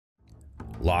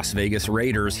Las Vegas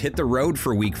Raiders hit the road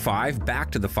for Week 5 back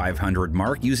to the 500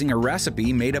 mark using a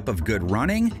recipe made up of good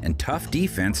running and tough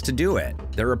defense to do it.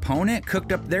 Their opponent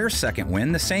cooked up their second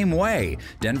win the same way,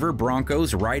 Denver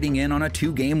Broncos riding in on a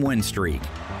 2-game win streak.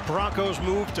 Broncos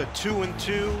move to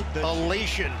 2-2. The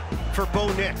elation for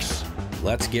Bo Nix.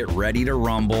 Let's get ready to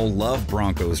rumble. Love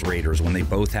Broncos Raiders when they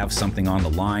both have something on the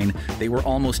line. They were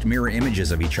almost mirror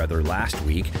images of each other last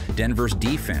week. Denver's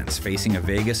defense facing a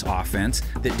Vegas offense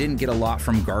that didn't get a lot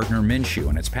from Gardner Minshew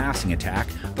in its passing attack,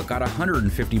 but got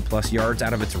 150-plus yards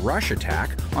out of its rush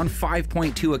attack on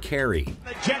 5.2 a carry.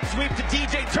 The jet sweep to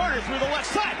DJ Turner through the left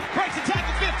side. Breaks the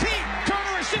tackle 15.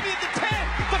 Turner is shipping at the 10,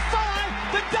 the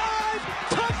 5, the dive,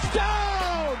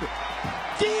 touchdown!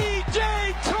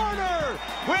 DJ Turner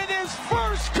with his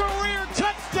first career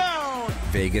touchdown!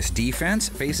 Vegas defense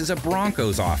faces a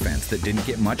Broncos offense that didn't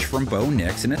get much from Bo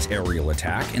Nix in its aerial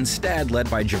attack, instead led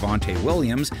by Javonte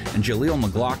Williams and Jaleel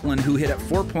McLaughlin, who hit at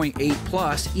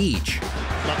 4.8+ each.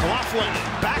 McLaughlin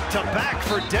back-to-back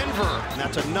for Denver. And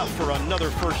that's enough for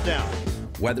another first down.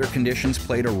 Weather conditions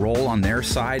played a role on their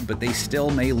side, but they still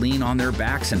may lean on their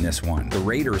backs in this one. The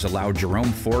Raiders allowed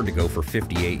Jerome Ford to go for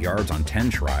 58 yards on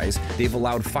 10 tries. They've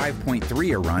allowed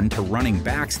 5.3 a run to running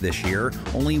backs this year,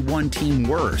 only one team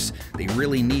worse. They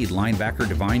really need linebacker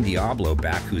Divine Diablo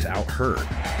back, who's out hurt. Ford,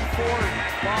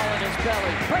 ball in his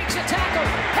belly, breaks a tackle,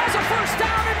 has a first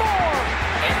down and more,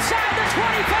 inside the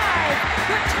 25,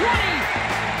 the 20,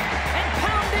 and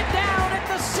pounded down at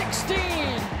the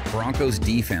 16. Broncos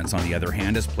defense, on the other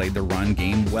hand, has played the run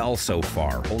game well so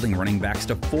far, holding running backs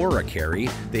to 4 a carry.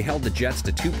 They held the Jets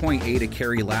to 2.8 a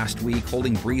carry last week,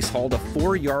 holding Breece Hall to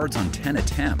 4 yards on 10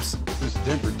 attempts. This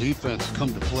Denver defense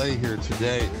come to play here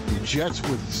today. The Jets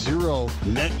with 0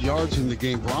 net yards in the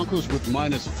game. Broncos with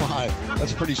 -5.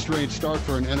 That's a pretty strange start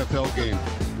for an NFL game.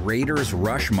 Raiders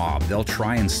rush mob they'll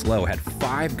try and slow had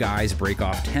 5 guys break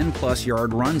off 10-plus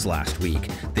yard runs last week.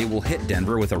 They will hit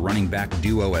Denver with a running back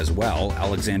duo as well.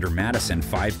 Alexander Madison,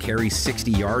 5 carries,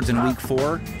 60 yards in Week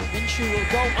 4. Minshew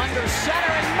will go under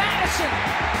center, and Madison,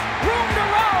 room to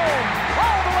roam,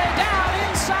 all the way down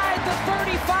inside the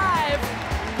 35.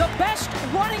 The best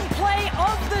running play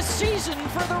of the season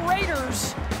for the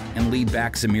Raiders. And lead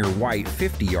back Zamir White,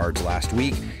 50 yards last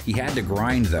week. He had to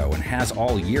grind, though, and has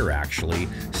all year, actually.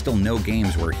 Still no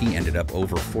games where he ended up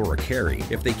over 4 a carry.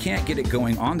 If they can't get it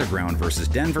going on the ground versus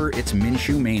Denver, it's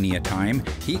Minshew mania time.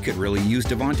 He could really use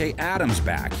Davante Adams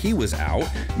back. He was out.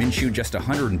 Minshew just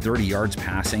 130 yards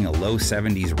passing, a low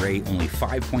 70s rate, only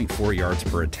 5.4 yards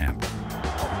per attempt.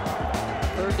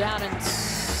 Third down and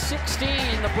 16.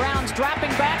 The Browns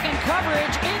dropping back in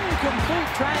coverage. Incomplete,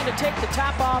 trying to take the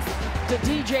top off to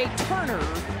DJ Turner.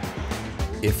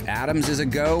 If Adams is a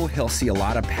go, he'll see a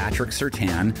lot of Patrick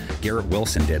Surtain. Garrett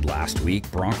Wilson did last week.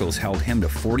 Broncos held him to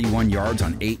 41 yards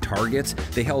on 8 targets.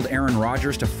 They held Aaron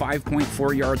Rodgers to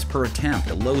 5.4 yards per attempt,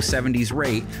 a low 70s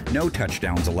rate, no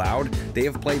touchdowns allowed. They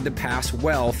have played the pass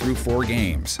well through 4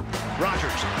 games.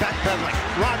 Rodgers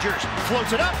backpedaling. Rodgers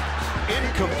floats it up.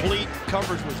 Incomplete.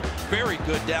 Coverage was very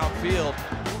good downfield.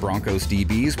 Broncos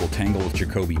DBs will tangle with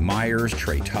Jacoby Myers,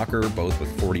 Trey Tucker, both with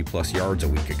 40-plus yards a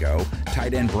week ago.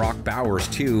 Tight end Brock Bowers,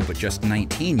 too, but just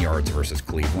 19 yards versus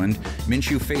Cleveland.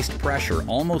 Minshew faced pressure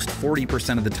almost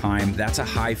 40% of the time. That's a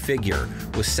high figure.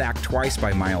 Was sacked twice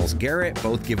by Myles Garrett,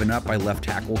 both given up by left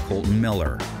tackle Colton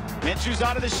Miller. Minshew's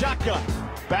out of the shotgun.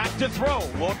 Back to throw.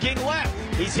 Looking left.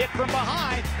 He's hit from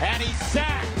behind, and he's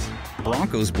sacked.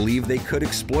 Broncos believe they could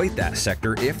exploit that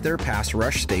sector if their pass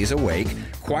rush stays awake.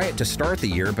 Quiet to start the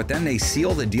year, but then they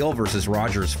seal the deal versus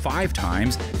Rodgers 5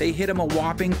 times. They hit him a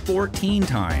whopping 14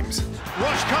 times.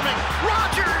 Rush coming.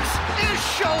 Rodgers is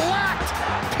shellacked.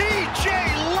 P.J.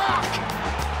 Lock.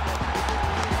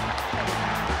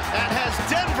 That has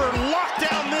Denver locked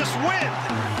down this win.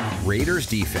 Raiders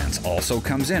defense also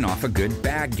comes in off a good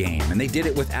bag game, and they did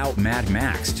it without Mad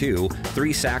Max, too.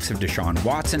 3 sacks of Deshaun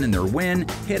Watson in their win,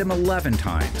 hit him 11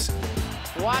 times.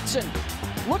 Watson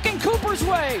looking Cooper's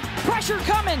way, pressure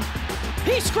coming.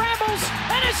 He scrambles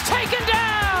and is taken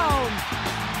down.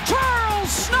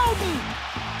 Charles Snowden,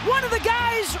 one of the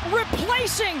guys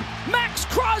replacing Max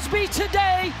Crosby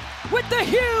today with the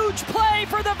huge play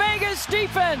for the Vegas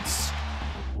defense.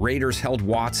 Raiders held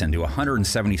Watson to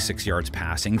 176 yards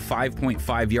passing,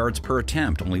 5.5 yards per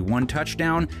attempt, only 1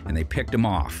 touchdown, and they picked him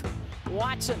off.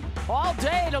 Watson all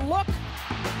day to look.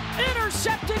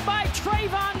 Intercepted by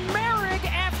Trayvon Merrick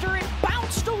after it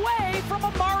bounced away from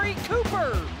Amari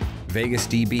Cooper. Vegas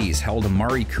DBs held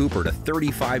Amari Cooper to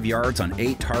 35 yards on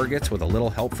 8 targets with a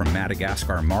little help from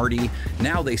Madagascar Marty.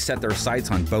 Now they set their sights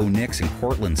on Bo Nix and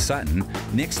Cortland Sutton.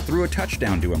 Nix threw a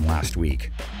touchdown to him last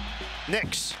week.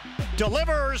 Nix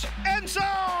delivers, end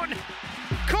zone.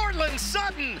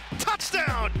 Sutton,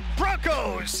 touchdown,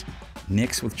 Broncos!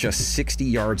 Nix with just 60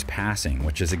 yards passing,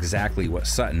 which is exactly what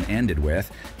Sutton ended with.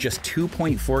 Just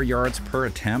 2.4 yards per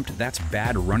attempt, that's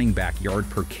bad running back yard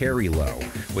per carry low,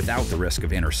 without the risk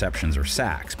of interceptions or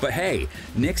sacks. But hey,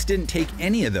 Nix didn't take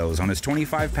any of those on his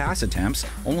 25 pass attempts,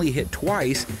 only hit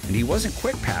twice, and he wasn't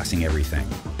quick passing everything.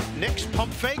 Nix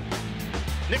pump fake.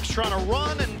 Nix trying to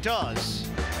run and does.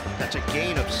 That's a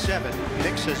gain of 7.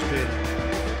 Nix has been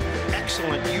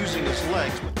excellent using his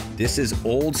legs. This is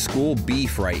old school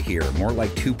beef right here, more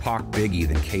like Tupac Biggie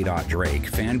than K. Drake.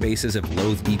 Fan bases have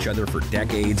loathed each other for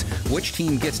decades. Which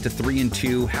team gets to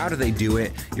 3-2? How do they do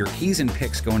it? Your keys and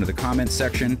picks go into the comments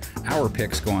section. Our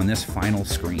picks go on this final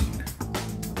screen.